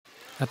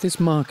At this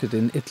market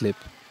in Idlib,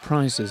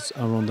 prices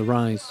are on the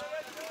rise.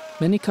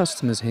 Many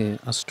customers here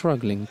are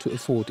struggling to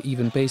afford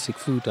even basic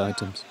food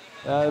items.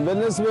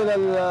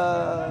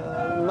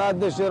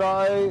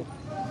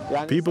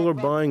 People are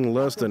buying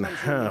less than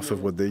half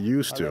of what they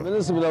used to.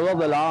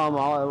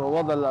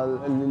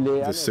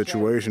 This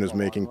situation is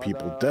making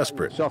people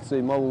desperate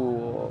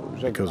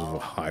because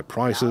of high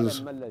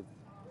prices,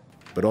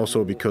 but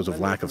also because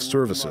of lack of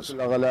services.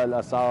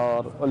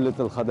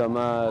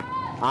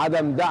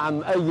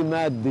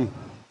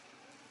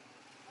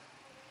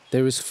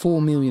 There is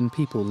 4 million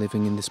people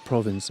living in this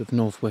province of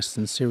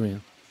northwestern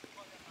Syria.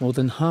 More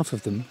than half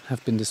of them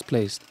have been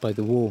displaced by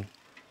the war.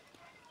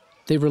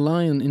 They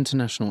rely on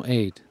international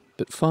aid,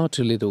 but far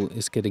too little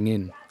is getting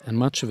in, and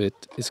much of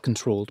it is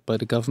controlled by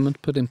the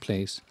government put in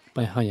place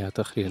by Hayat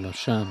Tahrir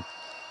Al-Sham.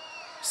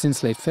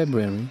 Since late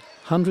February,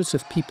 hundreds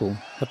of people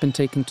have been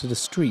taken to the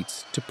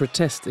streets to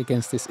protest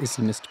against this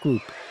Islamist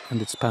group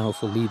and its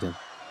powerful leader,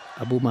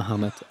 Abu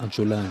Muhammad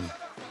al-Julani.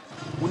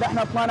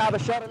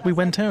 We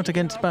went out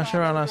against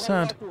Bashar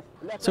al-Assad,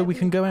 so we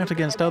can go out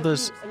against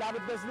others.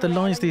 The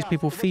lies these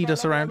people feed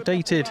us are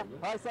outdated.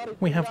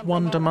 We have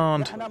one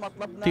demand: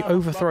 the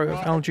overthrow of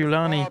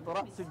al-Julani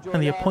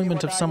and the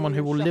appointment of someone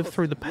who will live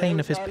through the pain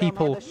of his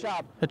people,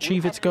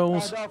 achieve its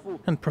goals,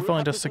 and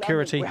provide us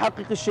security.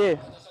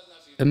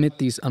 Amid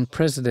these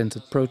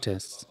unprecedented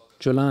protests,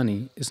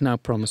 Julani is now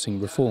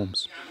promising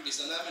reforms.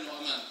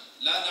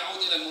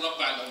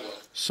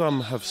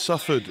 Some have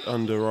suffered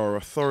under our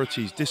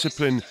authorities'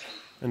 discipline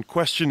and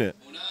question it,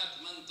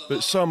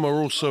 but some are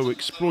also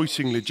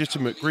exploiting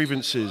legitimate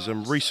grievances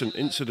and recent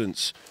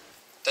incidents.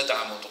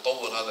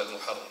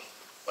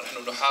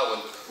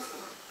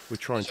 We're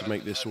trying to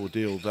make this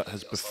ordeal that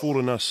has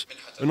befallen us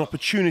an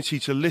opportunity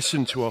to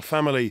listen to our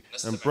family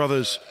and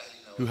brothers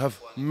who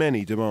have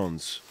many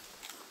demands.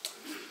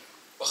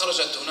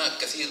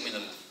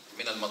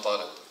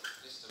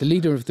 The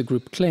leader of the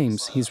group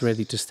claims he's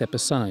ready to step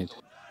aside,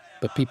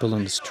 but people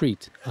on the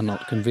street are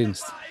not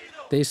convinced.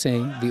 They say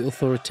the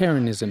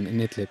authoritarianism in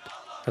Idlib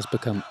has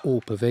become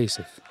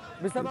all-pervasive.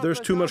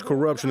 There's too much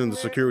corruption in the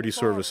security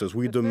services.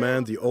 We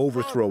demand the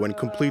overthrow and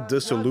complete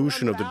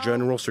dissolution of the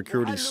General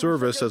Security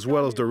Service, as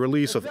well as the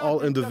release of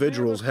all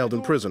individuals held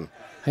in prison.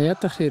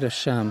 Hay-at Tahrir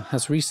Al-Sham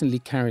has recently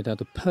carried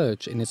out a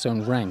purge in its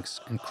own ranks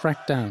and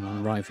cracked down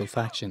on rival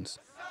factions.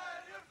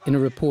 In a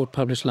report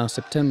published last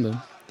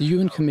September, the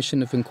UN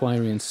Commission of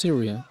Inquiry in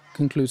Syria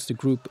concludes the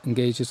group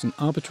engages in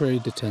arbitrary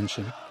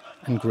detention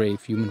and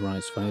grave human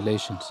rights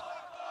violations.